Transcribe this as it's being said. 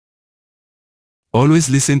Always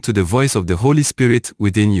listen to the voice of the Holy Spirit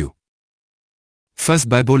within you. First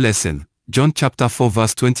Bible lesson, John chapter 4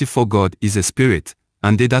 verse 24. God is a spirit,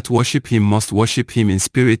 and they that worship him must worship him in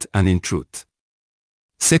spirit and in truth.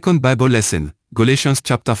 Second Bible lesson, Galatians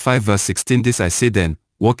chapter 5 verse 16. This I say then,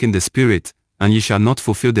 walk in the spirit, and ye shall not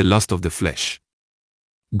fulfill the lust of the flesh.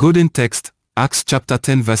 Golden text, Acts chapter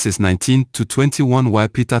 10 verses 19 to 21. While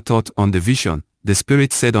Peter taught on the vision, the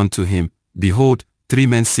Spirit said unto him, Behold, 3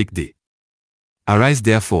 men seek thee. Arise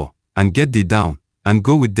therefore, and get thee down, and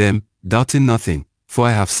go with them, doubting nothing, for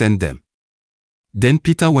I have sent them. Then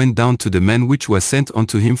Peter went down to the men which were sent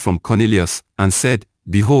unto him from Cornelius, and said,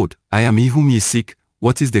 Behold, I am he whom ye seek.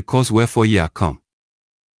 What is the cause wherefore ye are come?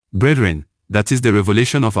 Brethren, that is the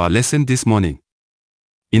revelation of our lesson this morning.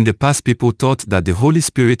 In the past, people thought that the Holy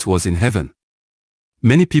Spirit was in heaven.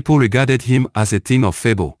 Many people regarded him as a thing of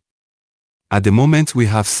fable. At the moment, we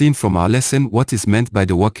have seen from our lesson what is meant by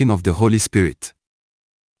the working of the Holy Spirit.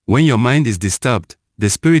 When your mind is disturbed, the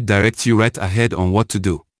Spirit directs you right ahead on what to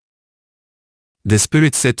do. The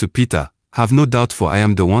Spirit said to Peter, Have no doubt, for I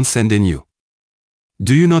am the one sending you.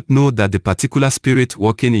 Do you not know that the particular Spirit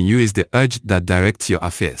working in you is the urge that directs your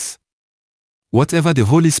affairs? Whatever the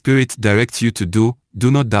Holy Spirit directs you to do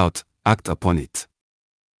not doubt, act upon it.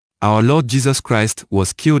 Our Lord Jesus Christ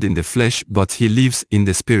was killed in the flesh, but he lives in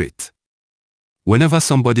the Spirit. Whenever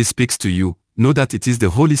somebody speaks to you, know that it is the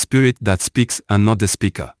Holy Spirit that speaks and not the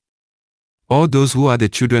speaker. All those who are the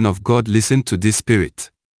children of God listen to this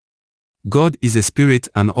Spirit. God is a spirit,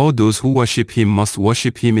 and all those who worship him must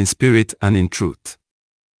worship him in spirit and in truth.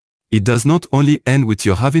 It does not only end with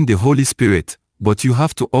your having the Holy Spirit, but you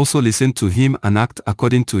have to also listen to him and act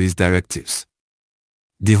according to his directives.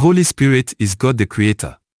 The Holy Spirit is God the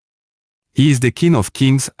Creator. He is the King of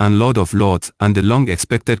Kings and Lord of Lords, and the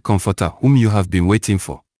long-expected Comforter whom you have been waiting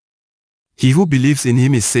for. He who believes in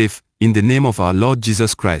him is safe, in the name of our Lord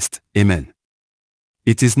Jesus Christ. Amen.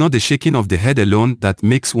 It is not the shaking of the head alone that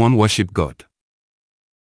makes one worship God.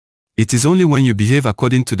 It is only when you behave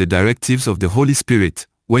according to the directives of the Holy Spirit.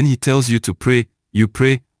 When he tells you to pray, you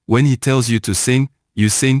pray. When he tells you to sing, you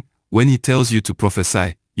sing. When he tells you to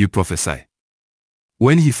prophesy, you prophesy.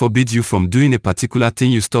 When he forbids you from doing a particular thing,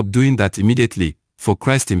 you stop doing that immediately, for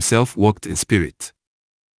Christ himself walked in spirit.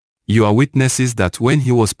 You are witnesses that when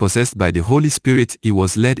he was possessed by the Holy Spirit, he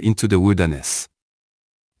was led into the wilderness.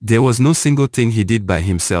 There was no single thing he did by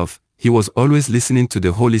himself. He was always listening to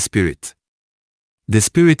the Holy Spirit. The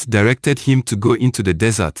Spirit directed him to go into the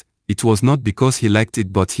desert. It was not because he liked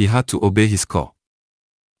it, but he had to obey his call.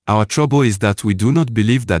 Our trouble is that we do not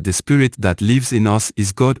believe that the Spirit that lives in us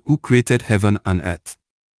is God who created heaven and earth.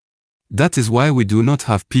 That is why we do not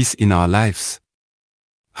have peace in our lives.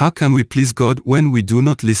 How can we please God when we do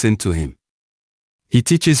not listen to him? He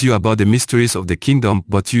teaches you about the mysteries of the kingdom,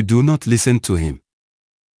 but you do not listen to him.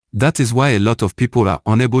 That is why a lot of people are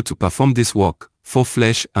unable to perform this work, for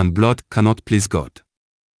flesh and blood cannot please God.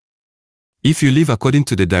 If you live according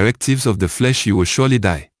to the directives of the flesh, you will surely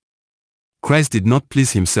die. Christ did not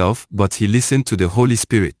please himself, but he listened to the Holy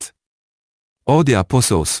Spirit. All the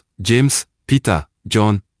apostles, James, Peter,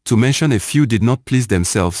 John, to mention a few, did not please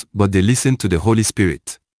themselves, but they listened to the Holy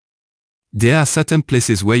Spirit. There are certain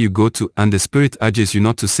places where you go to and the Spirit urges you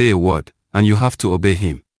not to say a word, and you have to obey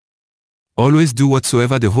him. Always do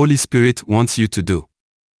whatsoever the Holy Spirit wants you to do.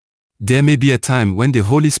 There may be a time when the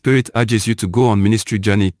Holy Spirit urges you to go on ministry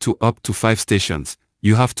journey to up to 5 stations.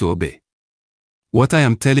 You have to obey. What I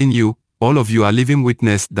am telling you, all of you are living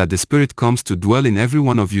witness that the Spirit comes to dwell in every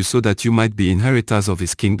one of you so that you might be inheritors of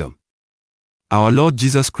his kingdom. Our Lord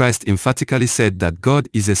Jesus Christ emphatically said that God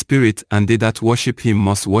is a spirit, and they that worship him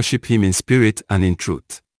must worship him in spirit and in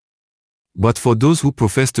truth. But for those who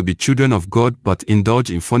profess to be children of God but indulge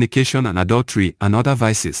in fornication and adultery and other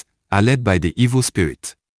vices, are led by the evil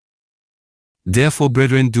spirit. Therefore,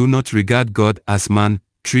 brethren, do not regard God as man,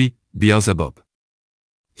 tree, Beelzebub.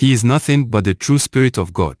 He is nothing but the true Spirit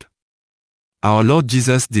of God. Our Lord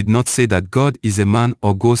Jesus did not say that God is a man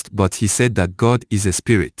or ghost, but he said that God is a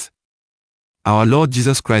spirit. Our Lord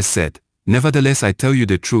Jesus Christ said, Nevertheless I tell you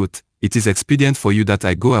the truth, it is expedient for you that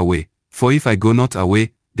I go away, for if I go not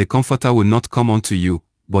away, the Comforter will not come unto you,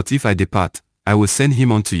 but if I depart, I will send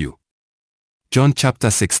him unto you. John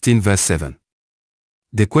chapter 16 verse 7.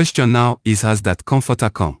 The question now is, has that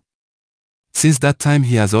Comforter come? Since that time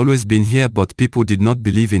he has always been here, but people did not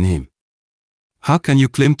believe in him. How can you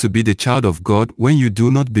claim to be the child of God when you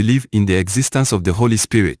do not believe in the existence of the Holy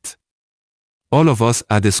Spirit? All of us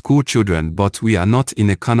are the school children, but we are not in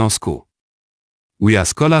a carnal school. We are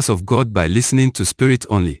scholars of God by listening to Spirit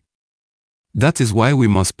only. That is why we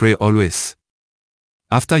must pray always.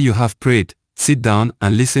 After you have prayed, sit down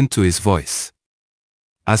and listen to his voice.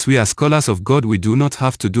 As we are scholars of God, we do not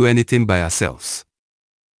have to do anything by ourselves.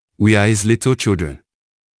 We are His little children.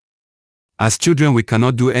 As children, we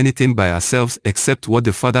cannot do anything by ourselves except what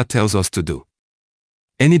the Father tells us to do.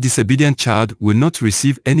 Any disobedient child will not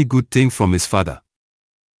receive any good thing from his father.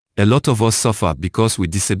 A lot of us suffer because we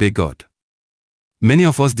disobey God. Many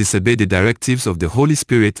of us disobey the directives of the Holy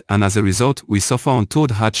Spirit, and as a result we suffer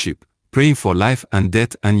untold hardship, praying for life and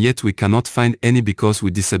death, and yet we cannot find any because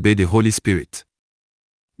we disobey the Holy Spirit.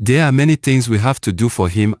 There are many things we have to do for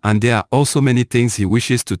Him, and there are also many things He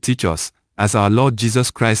wishes to teach us, as our Lord Jesus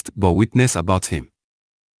Christ bore witness about Him.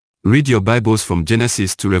 Read your Bibles from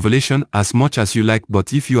Genesis to Revelation as much as you like,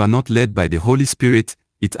 but if you are not led by the Holy Spirit,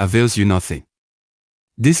 it avails you nothing.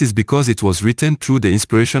 This is because it was written through the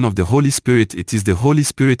inspiration of the Holy Spirit. It is the Holy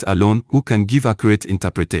Spirit alone who can give accurate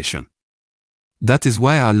interpretation. That is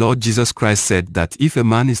why our Lord Jesus Christ said that if a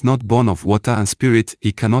man is not born of water and spirit,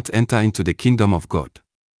 he cannot enter into the kingdom of God.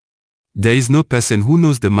 There is no person who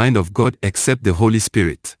knows the mind of God except the Holy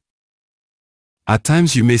Spirit. At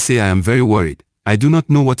times you may say, I am very worried. I do not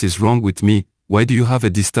know what is wrong with me. Why do you have a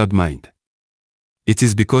disturbed mind? It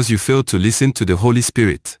is because you fail to listen to the Holy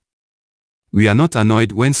Spirit. We are not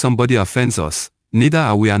annoyed when somebody offends us, neither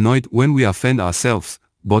are we annoyed when we offend ourselves,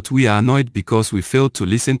 but we are annoyed because we fail to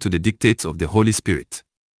listen to the dictates of the Holy Spirit.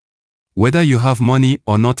 Whether you have money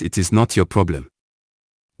or not, it is not your problem.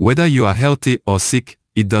 Whether you are healthy or sick,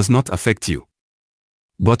 it does not affect you.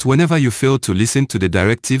 But whenever you fail to listen to the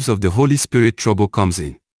directives of the Holy Spirit, trouble comes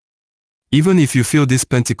in. Even if you fill this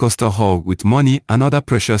Pentecostal hall with money and other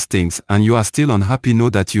precious things and you are still unhappy, know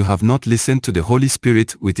that you have not listened to the Holy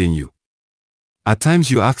Spirit within you. At times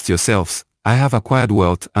you ask yourselves, I have acquired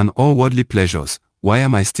wealth and all worldly pleasures, why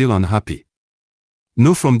am I still unhappy?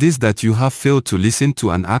 Know from this that you have failed to listen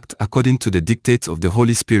to and act according to the dictates of the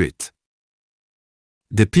Holy Spirit.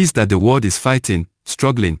 The peace that the world is fighting,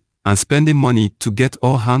 struggling, and spending money to get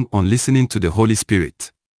all hang on listening to the Holy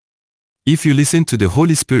Spirit. If you listen to the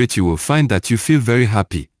Holy Spirit, you will find that you feel very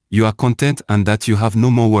happy, you are content, and that you have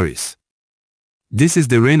no more worries. This is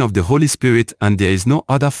the reign of the Holy Spirit, and there is no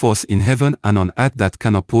other force in heaven and on earth that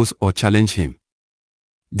can oppose or challenge Him.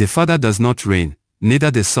 The Father does not reign,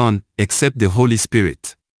 neither the Son, except the Holy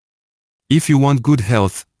Spirit. If you want good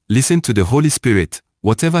health, listen to the Holy Spirit.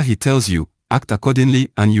 Whatever He tells you, act accordingly,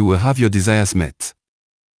 and you will have your desires met.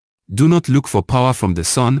 Do not look for power from the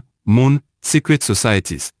sun, moon, secret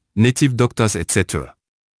societies, native doctors, etc.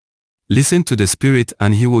 Listen to the Spirit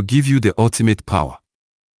and He will give you the ultimate power.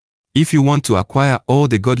 If you want to acquire all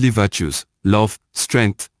the godly virtues, love,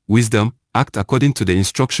 strength, wisdom, act according to the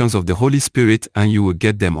instructions of the Holy Spirit and you will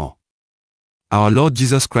get them all. Our Lord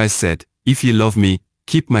Jesus Christ said, If ye love me,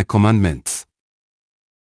 keep my commandments.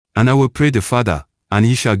 And I will pray the Father, and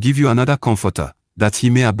He shall give you another Comforter, that He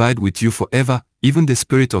may abide with you forever, even the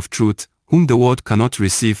Spirit of truth, whom the world cannot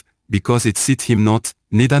receive, because it seeth Him not,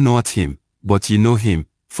 neither knoweth Him, but ye know Him,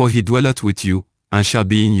 for He dwelleth with you, and shall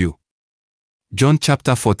be in you. John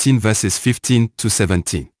chapter 14 verses 15 to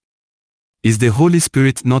 17. Is the Holy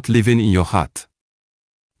Spirit not living in your heart?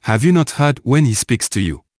 Have you not heard when He speaks to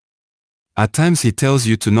you? At times He tells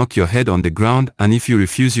you to knock your head on the ground, and if you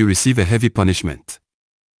refuse, you receive a heavy punishment.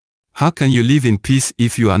 How can you live in peace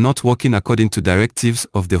if you are not walking according to directives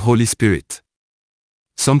of the Holy Spirit?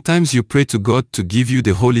 Sometimes you pray to God to give you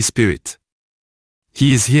the Holy Spirit.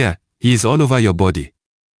 He is here, He is all over your body.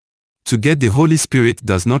 To get the Holy Spirit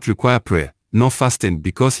does not require prayer, nor fasting,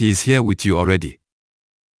 because He is here with you already.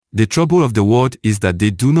 The trouble of the world is that they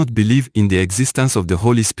do not believe in the existence of the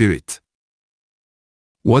Holy Spirit.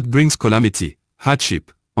 What brings calamity,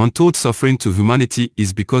 hardship, untold suffering to humanity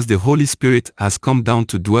is because the Holy Spirit has come down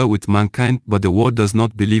to dwell with mankind, but the world does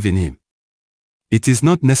not believe in Him. It is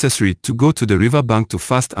not necessary to go to the riverbank to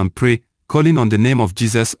fast and pray, calling on the name of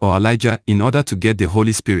Jesus or Elijah in order to get the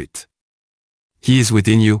Holy Spirit. He is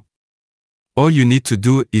within you. All you need to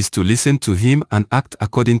do is to listen to Him and act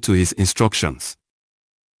according to His instructions.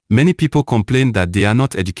 Many people complain that they are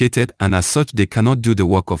not educated and as such they cannot do the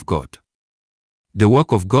work of God. The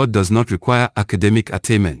work of God does not require academic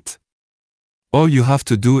attainment. All you have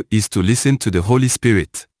to do is to listen to the Holy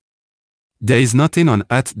Spirit. There is nothing on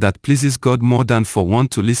earth that pleases God more than for one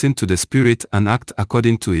to listen to the Spirit and act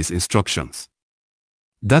according to His instructions.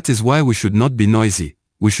 That is why we should not be noisy,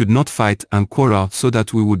 we should not fight and quarrel, so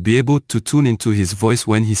that we would be able to tune into His voice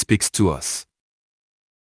when He speaks to us.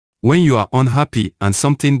 When you are unhappy and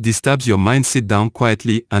something disturbs your mind, sit down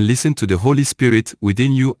quietly and listen to the Holy Spirit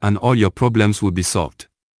within you and all your problems will be solved.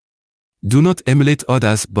 Do not emulate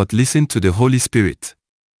others but listen to the Holy Spirit.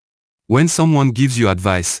 When someone gives you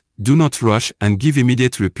advice, do not rush and give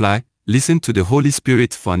immediate reply, listen to the Holy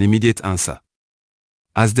Spirit for an immediate answer.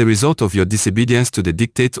 as the result of your disobedience to the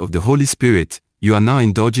dictates of the Holy Spirit, you are now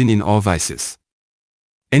indulging in all vices.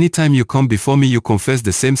 Anytime you come before me, you confess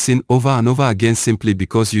the same sin over and over again simply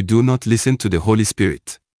because you do not listen to the Holy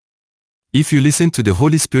Spirit. If you listen to the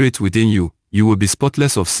Holy Spirit within you, you will be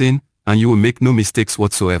spotless of sin, and you will make no mistakes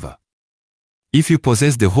whatsoever. If you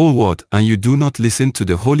possess the whole world and you do not listen to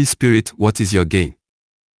the Holy Spirit, what is your gain?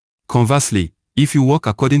 Conversely, if you walk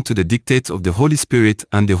according to the dictates of the Holy Spirit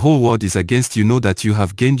and the whole world is against you, know that you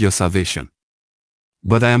have gained your salvation.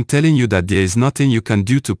 But I am telling you that there is nothing you can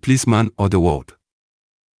do to please man or the world.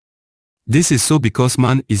 This is so because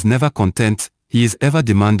man is never content, he is ever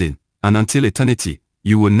demanding, and until eternity,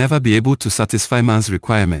 you will never be able to satisfy man's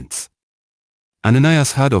requirements.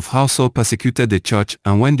 Ananias heard of how Saul persecuted the church,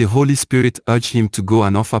 and when the Holy Spirit urged him to go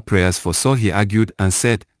and offer prayers for Saul, he argued and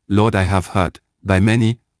said, Lord, I have heard, by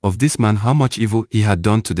many, of this man how much evil he had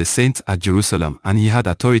done to the saints at Jerusalem, and he had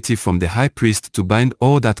authority from the high priest to bind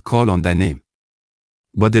all that call on thy name.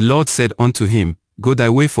 But the Lord said unto him, Go thy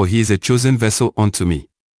way, for he is a chosen vessel unto me.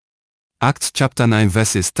 Acts chapter 9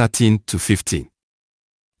 verses 13 to 15.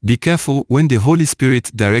 Be careful when the Holy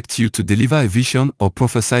Spirit directs you to deliver a vision or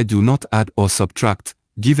prophesy. Do not add or subtract,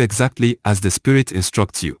 give exactly as the Spirit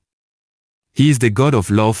instructs you. He is the God of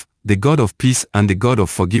love, the God of peace, and the God of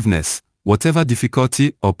forgiveness. Whatever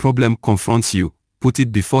difficulty or problem confronts you, put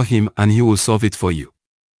it before him and he will solve it for you.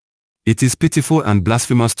 It is pitiful and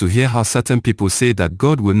blasphemous to hear how certain people say that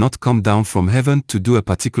God will not come down from heaven to do a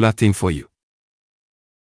particular thing for you.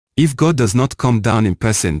 If God does not come down in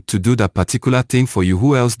person to do that particular thing for you,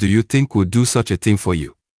 who else do you think would do such a thing for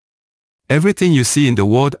you? Everything you see in the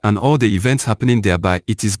world and all the events happening thereby,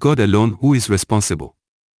 it is God alone who is responsible.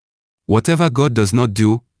 Whatever God does not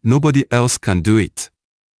do, nobody else can do it.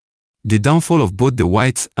 The downfall of both the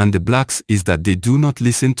whites and the blacks is that they do not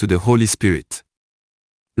listen to the Holy Spirit.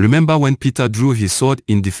 Remember when Peter drew his sword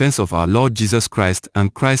in defense of our Lord Jesus Christ,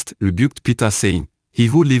 and Christ rebuked Peter, saying, He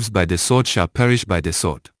who lives by the sword shall perish by the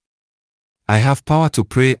sword. I have power to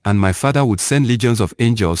pray, and my Father would send legions of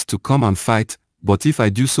angels to come and fight, but if I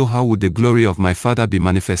do so, how would the glory of my Father be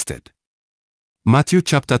manifested? Matthew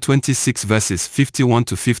chapter 26 verses 51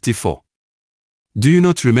 to 54. Do you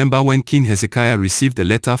not remember when King Hezekiah received a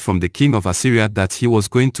letter from the king of Assyria that he was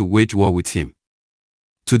going to wage war with him?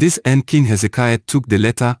 To this end, King Hezekiah took the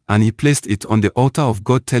letter and he placed it on the altar of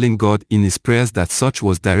God, telling God in his prayers that such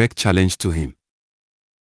was direct challenge to him.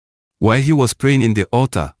 While he was praying in the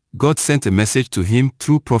altar, God sent a message to him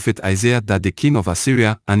through prophet Isaiah that the king of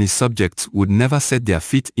Assyria and his subjects would never set their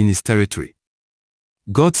feet in his territory.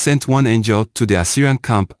 God sent one angel to the Assyrian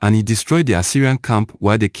camp and he destroyed the Assyrian camp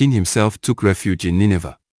while the king himself took refuge in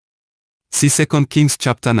Nineveh. See 2 Kings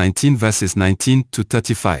chapter 19 verses 19 to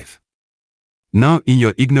 35. Now in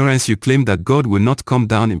your ignorance you claim that God will not come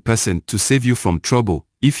down in person to save you from trouble.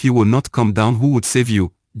 If he will not come down, who would save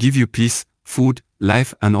you, give you peace, food,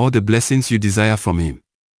 life, and all the blessings you desire from him?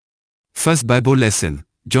 First Bible lesson,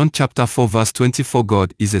 John chapter 4 verse 24.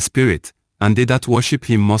 God is a spirit, and they that worship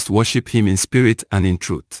him must worship him in spirit and in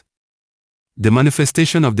truth. The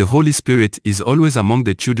manifestation of the Holy Spirit is always among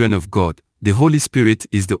the children of God. The Holy Spirit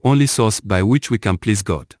is the only source by which we can please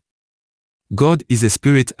God. God is a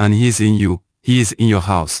spirit and he is in you, he is in your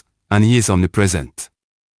house, and he is omnipresent.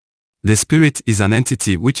 The Spirit is an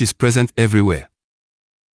entity which is present everywhere.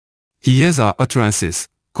 He hears our utterances,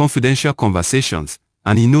 confidential conversations,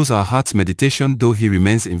 and he knows our heart's meditation, though he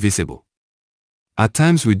remains invisible. At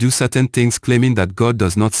times we do certain things claiming that God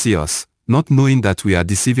does not see us, not knowing that we are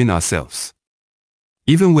deceiving ourselves.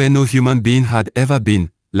 Even where no human being had ever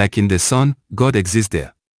been, like in the sun, God exists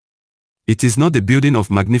there. It is not the building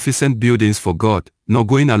of magnificent buildings for God, nor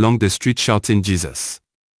going along the street shouting Jesus,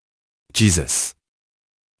 Jesus.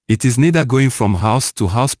 It is neither going from house to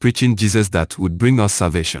house preaching Jesus that would bring us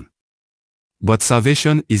salvation. But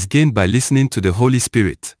salvation is gained by listening to the Holy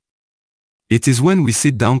Spirit. It is when we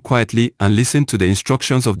sit down quietly and listen to the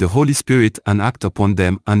instructions of the Holy Spirit and act upon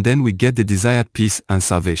them, and then we get the desired peace and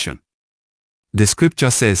salvation. The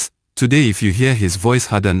scripture says, Today if you hear his voice,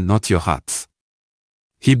 harden not your hearts.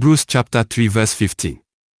 Hebrews chapter 3 verse 15.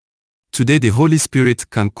 Today the Holy Spirit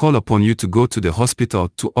can call upon you to go to the hospital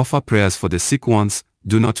to offer prayers for the sick ones.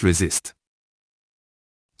 Do not resist.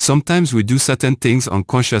 Sometimes we do certain things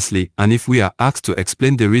unconsciously, and if we are asked to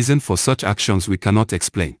explain the reason for such actions, we cannot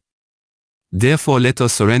explain. Therefore, let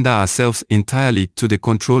us surrender ourselves entirely to the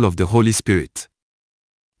control of the Holy Spirit.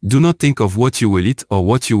 Do not think of what you will eat or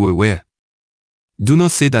what you will wear. Do not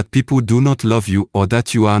say that people do not love you, or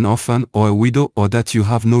that you are an orphan or a widow, or that you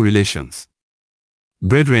have no relations.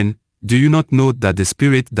 Brethren, do you not know that the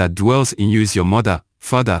Spirit that dwells in you is your mother,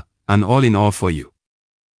 father, and all in all for you?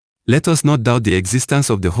 Let us not doubt the existence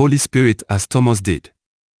of the Holy Spirit as Thomas did.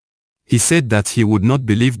 He said that he would not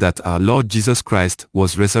believe that our Lord Jesus Christ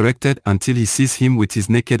was resurrected until he sees him with his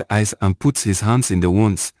naked eyes and puts his hands in the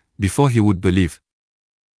wounds, before he would believe.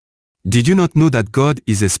 Did you not know that God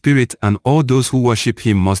is a spirit and all those who worship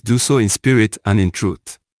him must do so in spirit and in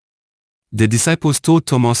truth? The disciples told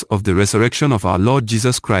Thomas of the resurrection of our Lord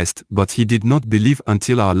Jesus Christ, but he did not believe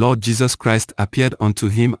until our Lord Jesus Christ appeared unto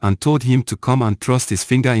him and told him to come and thrust his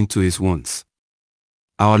finger into his wounds.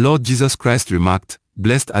 Our Lord Jesus Christ remarked,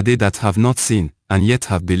 "Blessed are they that have not seen, and yet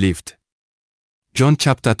have believed." John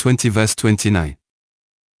chapter 20 verse 29.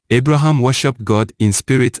 Abraham worshipped God in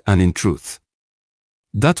spirit and in truth.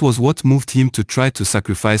 That was what moved him to try to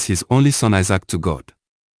sacrifice his only son Isaac to God.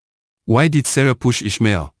 Why did Sarah push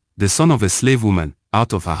Ishmael, the son of a slave woman,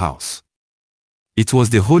 out of her house? It was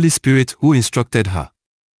the Holy Spirit who instructed her.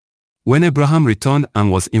 When Abraham returned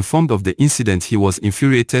and was informed of the incident, he was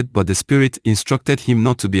infuriated, but the Spirit instructed him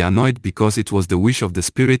not to be annoyed because it was the wish of the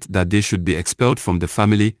Spirit that they should be expelled from the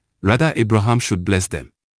family. Rather, Abraham should bless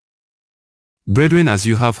them. Brethren, as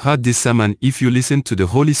you have heard this sermon, if you listen to the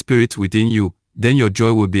Holy Spirit within you, then your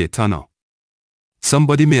joy will be eternal.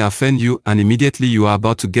 Somebody may offend you and immediately you are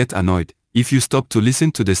about to get annoyed. If you stop to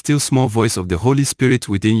listen to the still small voice of the Holy Spirit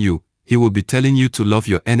within you, he will be telling you to love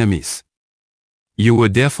your enemies. You will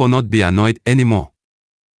therefore not be annoyed anymore.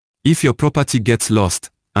 If your property gets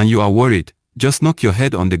lost, and you are worried, just knock your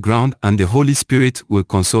head on the ground and the Holy Spirit will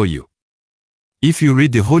console you. If you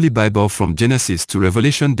read the Holy Bible from Genesis to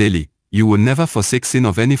Revelation daily, you will never forsake sin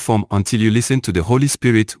of any form until you listen to the Holy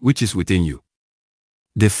Spirit which is within you.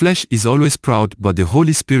 The flesh is always proud, but the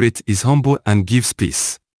Holy Spirit is humble and gives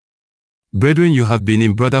peace. Brethren, you have been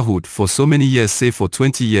in brotherhood for so many years, say for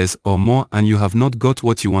 20 years or more, and you have not got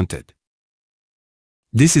what you wanted.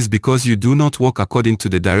 This is because you do not walk according to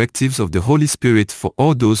the directives of the Holy Spirit, for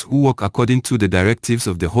all those who walk according to the directives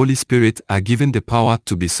of the Holy Spirit are given the power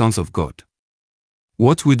to be sons of God.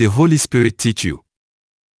 What will the Holy Spirit teach you?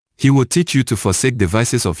 He will teach you to forsake the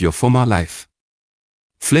vices of your former life.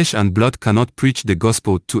 Flesh and blood cannot preach the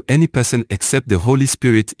gospel to any person except the Holy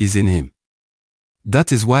Spirit is in him.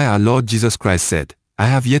 That is why our Lord Jesus Christ said, "I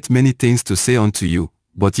have yet many things to say unto you,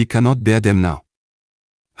 but ye cannot bear them now.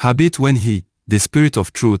 Howbeit when he, the Spirit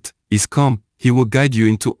of truth, is come, he will guide you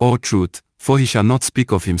into all truth, for he shall not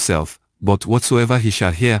speak of himself, but whatsoever he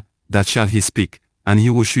shall hear, that shall he speak, and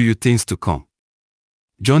he will shew you things to come."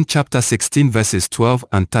 John chapter 16 verses 12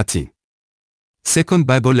 and 13. Second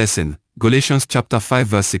Bible lesson, Galatians chapter 5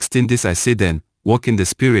 verse 16. This I say then, walk in the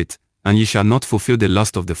Spirit, and ye shall not fulfill the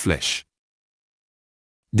lust of the flesh.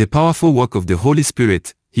 The powerful work of the Holy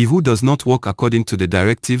Spirit, he who does not walk according to the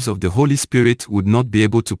directives of the Holy Spirit would not be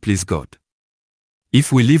able to please God.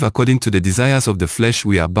 If we live according to the desires of the flesh,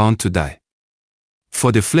 we are bound to die.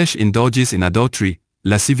 For the flesh indulges in adultery,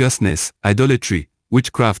 lasciviousness, idolatry,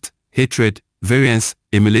 witchcraft, hatred, variance,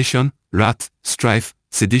 emulation, wrath, strife,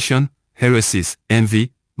 sedition, heresies,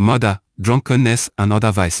 envy, murder, drunkenness, and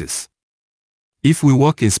other vices. If we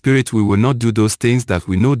walk in spirit, we will not do those things that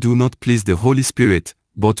we know do not please the Holy Spirit,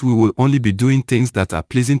 but we will only be doing things that are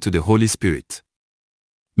pleasing to the Holy Spirit.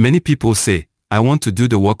 Many people say, "I want to do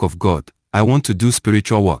the work of God, I want to do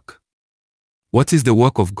spiritual work." What is the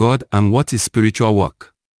work of God and what is spiritual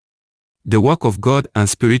work? The work of God and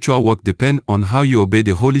spiritual work depend on how you obey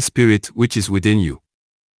the Holy Spirit which is within you.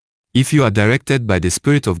 If you are directed by the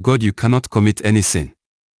Spirit of God, you cannot commit any sin.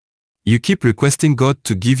 You keep requesting God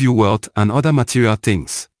to give you wealth and other material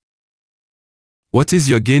things. What is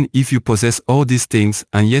your gain if you possess all these things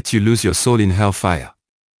and yet you lose your soul in hellfire?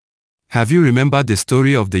 Have you remembered the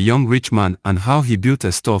story of the young rich man and how he built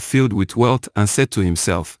a store filled with wealth and said to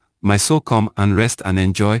himself, "My soul, come and rest and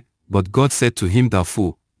enjoy," but God said to him, "Thou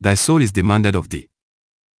fool, thy soul is demanded of thee.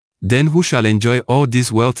 Then who shall enjoy all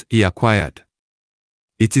this wealth he acquired?"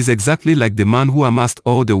 It is exactly like the man who amassed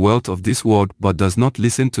all the wealth of this world but does not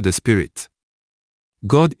listen to the Spirit.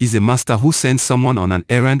 God is a master who sends someone on an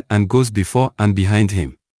errand and goes before and behind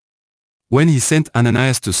him. When he sent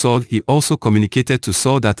Ananias to Saul, he also communicated to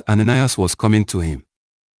Saul that Ananias was coming to him.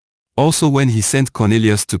 Also, when he sent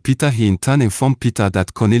Cornelius to Peter, he in turn informed Peter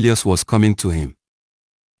that Cornelius was coming to him.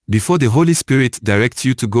 Before the Holy Spirit directs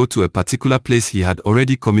you to go to a particular place, he had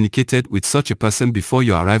already communicated with such a person before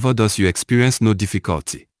your arrival, thus you experience no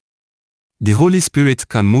difficulty. The Holy Spirit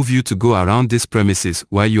can move you to go around these premises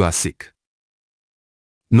while you are sick.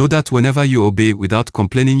 Know that whenever you obey without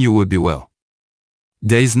complaining, you will be well.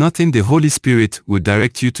 There is nothing the Holy Spirit will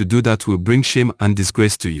direct you to do that will bring shame and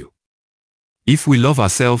disgrace to you. If we love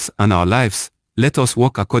ourselves and our lives, let us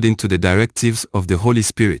walk according to the directives of the Holy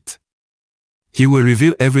Spirit. He will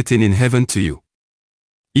reveal everything in heaven to you.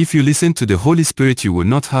 If you listen to the Holy Spirit, you will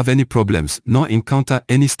not have any problems nor encounter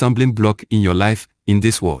any stumbling block in your life in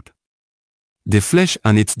this world. The flesh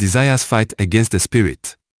and its desires fight against the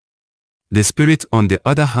Spirit. The Spirit, on the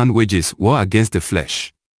other hand, wages war against the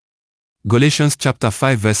flesh. Galatians chapter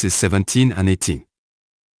 5 verses 17 and 18.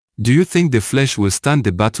 Do you think the flesh will stand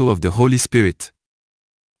the battle of the Holy Spirit?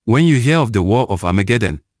 When you hear of the war of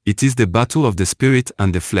Armageddon, it is the battle of the Spirit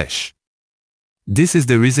and the flesh. This is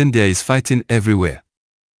the reason there is fighting everywhere.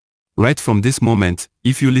 Right from this moment,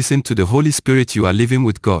 if you listen to the Holy Spirit, you are living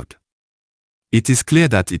with God. It is clear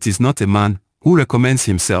that it is not a man who recommends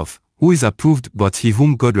himself who is approved, but he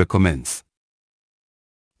whom God recommends.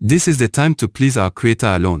 This is the time to please our Creator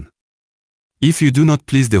alone. If you do not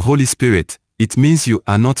please the Holy Spirit, it means you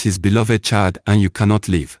are not His beloved child and you cannot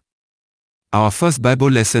live. Our first Bible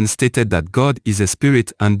lesson stated that God is a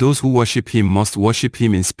spirit and those who worship Him must worship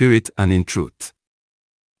Him in spirit and in truth.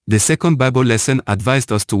 The second Bible lesson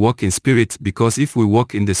advised us to walk in spirit because if we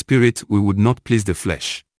walk in the Spirit, we would not please the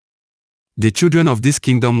flesh. The children of this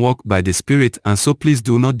kingdom walk by the Spirit, and so please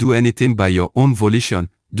do not do anything by your own volition.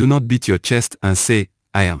 Do not beat your chest and say,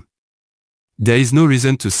 I am. There is no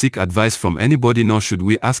reason to seek advice from anybody, nor should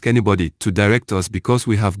we ask anybody to direct us, because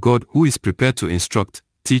we have God who is prepared to instruct,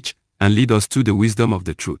 teach, and lead us to the wisdom of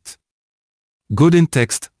the truth. Golden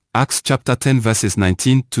text, Acts chapter 10 verses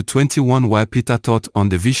 19 to 21. While Peter thought on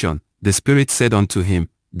the vision, the Spirit said unto him,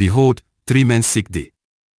 Behold, 3 men seek thee.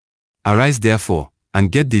 Arise therefore,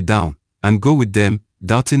 and get thee down, and go with them,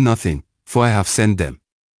 doubting nothing, for I have sent them.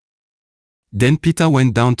 Then Peter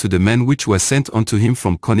went down to the men which were sent unto him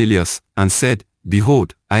from Cornelius, and said,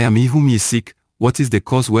 Behold, I am he whom ye seek. What is the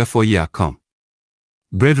cause wherefore ye are come?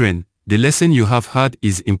 Brethren, the lesson you have heard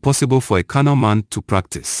is impossible for a carnal man to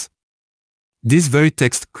practice. This very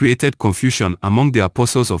text created confusion among the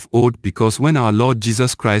apostles of old, because when our Lord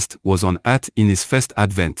Jesus Christ was on earth in his first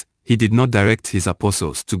advent, he did not direct his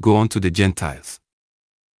apostles to go unto the Gentiles.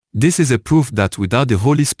 This is a proof that without the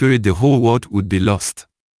Holy Spirit the whole world would be lost.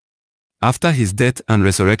 After his death and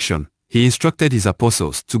resurrection, he instructed his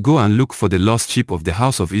apostles to go and look for the lost sheep of the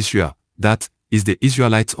house of Israel, that is the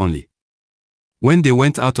Israelites only. When they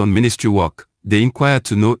went out on ministry work, they inquired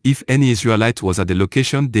to know if any Israelite was at the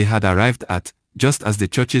location they had arrived at, just as the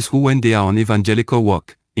churches who, when they are on evangelical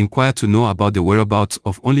work, inquire to know about the whereabouts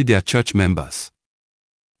of only their church members.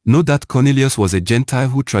 Note that Cornelius was a Gentile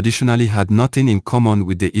who traditionally had nothing in common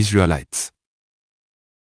with the Israelites.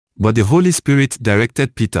 But the Holy Spirit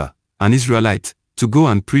directed Peter, an Israelite, to go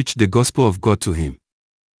and preach the gospel of God to him.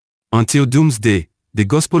 Until doomsday, the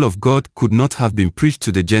gospel of God could not have been preached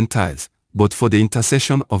to the Gentiles, but for the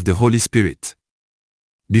intercession of the Holy Spirit.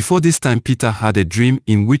 Before this time, Peter had a dream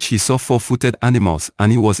in which he saw 4-footed animals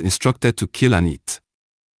and he was instructed to kill and eat.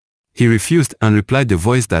 He refused and replied the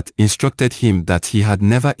voice that instructed him that he had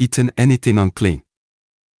never eaten anything unclean.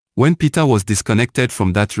 When Peter was disconnected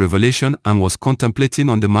from that revelation and was contemplating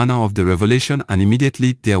on the manner of the revelation, and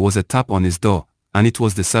immediately there was a tap on his door, and it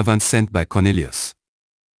was the servant sent by Cornelius.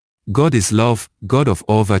 God is love, God of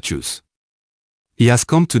all virtues. He has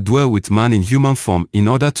come to dwell with man in human form in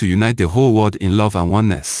order to unite the whole world in love and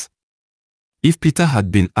oneness. If Peter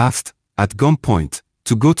had been asked, at gunpoint,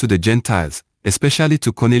 to go to the Gentiles, especially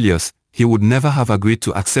to Cornelius, he would never have agreed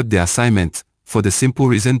to accept the assignment, for the simple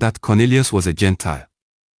reason that Cornelius was a Gentile.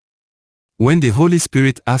 When the Holy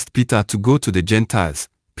Spirit asked Peter to go to the Gentiles,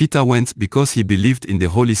 Peter went because he believed in the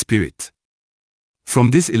Holy Spirit.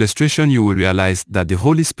 From this illustration you will realize that the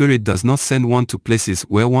Holy Spirit does not send one to places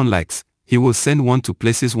where one likes. He will send one to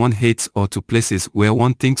places one hates, or to places where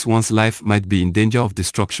one thinks one's life might be in danger of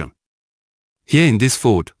destruction. Here in this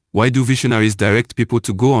fold, why do visionaries direct people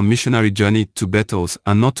to go on missionary journey to Bethels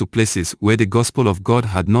and not to places where the gospel of God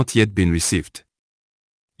had not yet been received?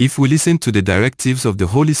 If we listen to the directives of the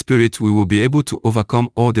Holy Spirit, we will be able to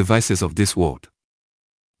overcome all the vices of this world.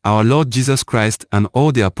 Our Lord Jesus Christ and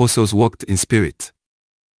all the apostles walked in spirit.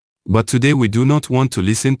 But today we do not want to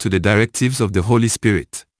listen to the directives of the Holy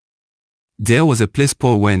Spirit. There was a place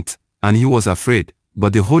Paul went, and he was afraid,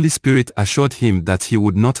 but the Holy Spirit assured him that he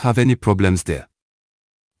would not have any problems there.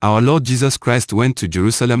 Our Lord Jesus Christ went to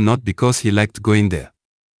Jerusalem not because he liked going there.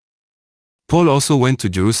 Paul also went to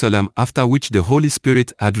Jerusalem, after which the Holy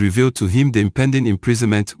Spirit had revealed to him the impending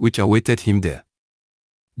imprisonment which awaited him there.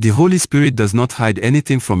 The Holy Spirit does not hide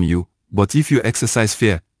anything from you, but if you exercise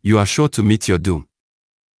fear, you are sure to meet your doom.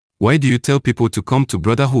 Why do you tell people to come to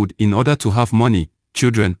brotherhood in order to have money,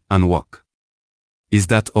 children, and work? Is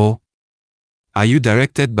that all? Are you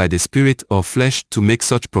directed by the Spirit or flesh to make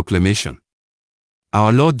such proclamation?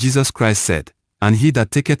 Our Lord Jesus Christ said, And he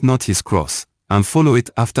that taketh not his cross, and followeth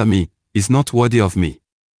after me, is not worthy of me.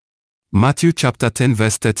 Matthew chapter 10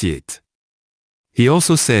 verse 38. He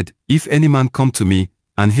also said, If any man come to me,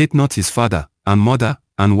 and hate not his father, and mother,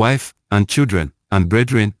 and wife, and children, and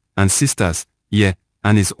brethren, and sisters, yea,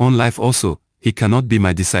 and his own life also, he cannot be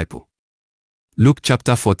my disciple. Luke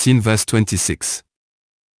chapter 14 verse 26.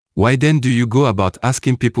 Why then do you go about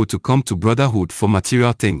asking people to come to brotherhood for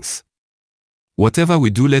material things? Whatever we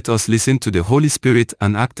do, let us listen to the Holy Spirit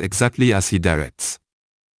and act exactly as He directs.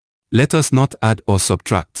 Let us not add or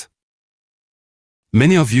subtract.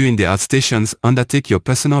 Many of you in the outstations undertake your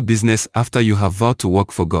personal business after you have vowed to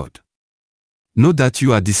work for God. Know that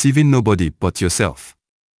you are deceiving nobody but yourself.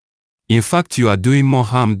 In fact, you are doing more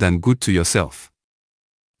harm than good to yourself.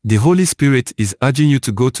 The Holy Spirit is urging you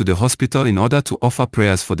to go to the hospital in order to offer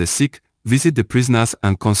prayers for the sick, visit the prisoners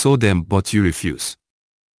and console them, but you refuse.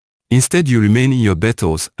 Instead, you remain in your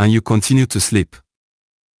battles and you continue to sleep.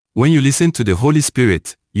 When you listen to the Holy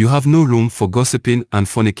Spirit, you have no room for gossiping and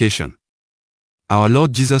fornication. Our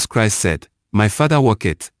Lord Jesus Christ said, My Father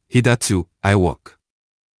worketh, hitherto I work.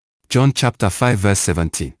 John chapter 5 verse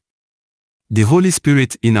 17. The Holy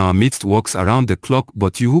Spirit in our midst walks around the clock,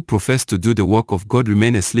 but you who profess to do the work of God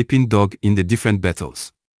remain a sleeping dog in the different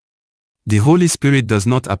battles. The Holy Spirit does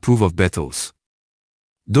not approve of battles.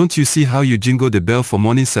 Don't you see how you jingle the bell for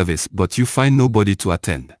morning service, but you find nobody to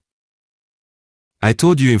attend? I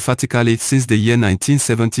told you emphatically since the year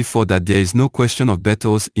 1974 that there is no question of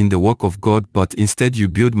battles in the work of God, but instead you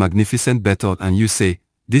build magnificent Bethel and you say,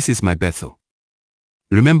 This is my Bethel.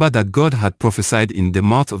 Remember that God had prophesied in the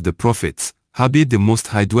mouth of the prophets, Howbeit the Most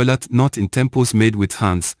High dwelleth not in temples made with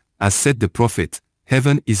hands, as said the prophet,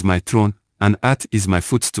 Heaven is my throne, and earth is my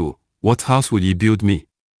footstool. What house will ye build me?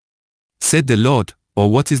 Said the Lord,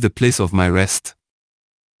 or what is the place of my rest?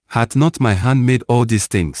 Hath not my hand made all these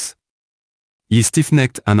things? Ye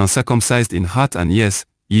stiff-necked and uncircumcised in heart and ears,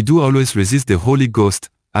 ye do always resist the Holy Ghost,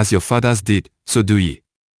 as your fathers did, so do ye.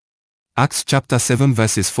 Acts chapter 7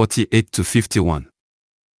 verses 48 to 51.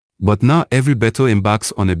 But now every Bethel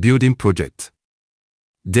embarks on a building project.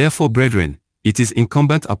 Therefore, brethren, it is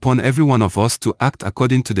incumbent upon every one of us to act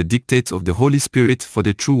according to the dictates of the Holy Spirit, for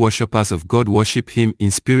the true worshippers of God worship Him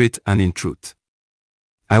in spirit and in truth.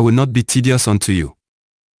 I will not be tedious unto you.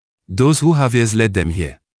 Those who have ears, let them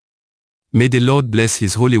hear. May the Lord bless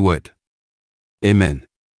His holy word. Amen.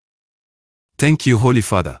 Thank you, Holy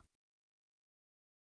Father.